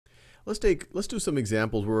Let's do some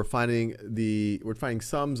examples where we're finding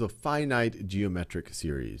sums of finite geometric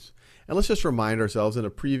series. And let's just remind ourselves, in a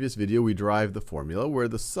previous video we derived the formula where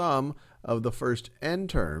the sum of the first n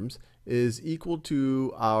terms is equal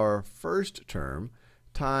to our first term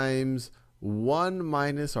times 1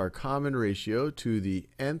 minus our common ratio to the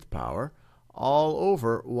nth power all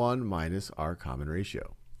over 1 minus our common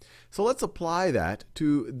ratio. So let's apply that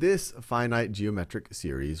to this finite geometric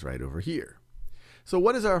series right over here. So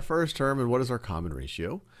what is our first term and what is our common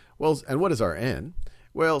ratio? Well, and what is our n?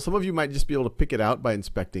 Well, some of you might just be able to pick it out by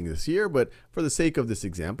inspecting this here, but for the sake of this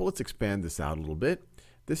example, let's expand this out a little bit.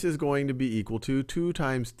 This is going to be equal to 2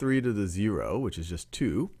 times 3 to the 0, which is just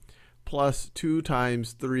 2, plus 2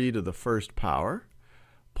 times 3 to the first power,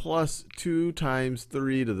 plus 2 times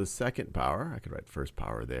 3 to the second power. I could write first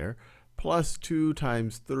power there, plus 2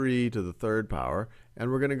 times 3 to the third power,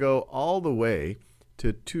 and we're going to go all the way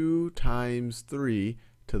to 2 times 3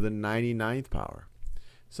 to the 99th power.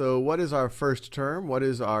 So what is our first term? What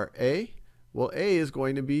is our a? Well, a is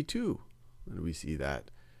going to be 2. And we see that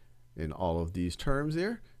in all of these terms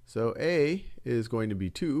here. So a is going to be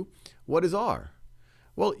 2. What is r?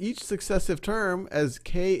 Well, each successive term, as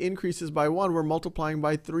k increases by 1, we're multiplying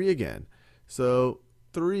by 3 again. So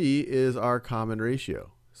 3 is our common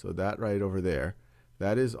ratio. So that right over there,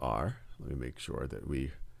 that is r. Let me make sure that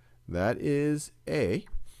that is a.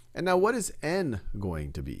 And now what is n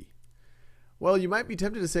going to be? Well, you might be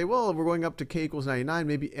tempted to say, well, if we're going up to k equals 99,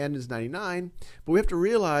 maybe n is 99. But we have to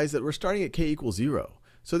realize that we're starting at k equals 0.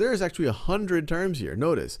 So there is actually 100 terms here.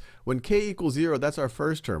 Notice, when k equals 0, that's our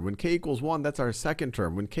first term. When k equals 1, that's our second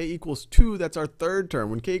term. When k equals 2, that's our third term.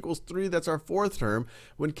 When k equals 3, that's our fourth term.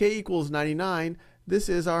 When k equals 99, this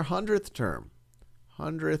is our 100th term.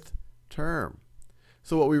 100th term.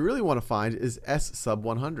 So what we really want to find is s sub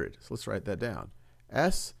 100. So let's write that down.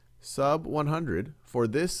 S sub 100 for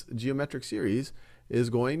this geometric series is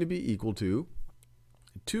going to be equal to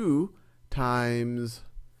 2 times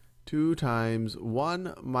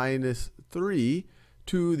 1 minus 3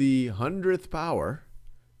 to the 100th power,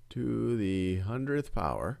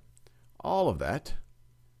 all of that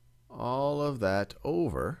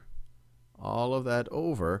over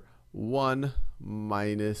 1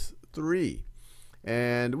 minus 3.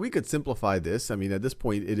 And we could simplify this. I mean, at this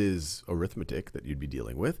point, it is arithmetic that you'd be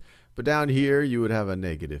dealing with. But down here, you would have a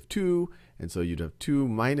negative 2. And so you'd have 2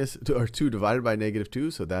 divided by negative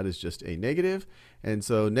 2. So that is just a negative. And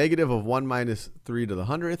so negative of 1 minus 3 to the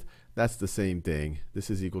 100th, that's the same thing.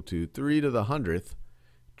 This is equal to 3 to the 100th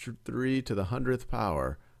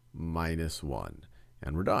power minus 1.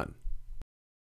 And we're done.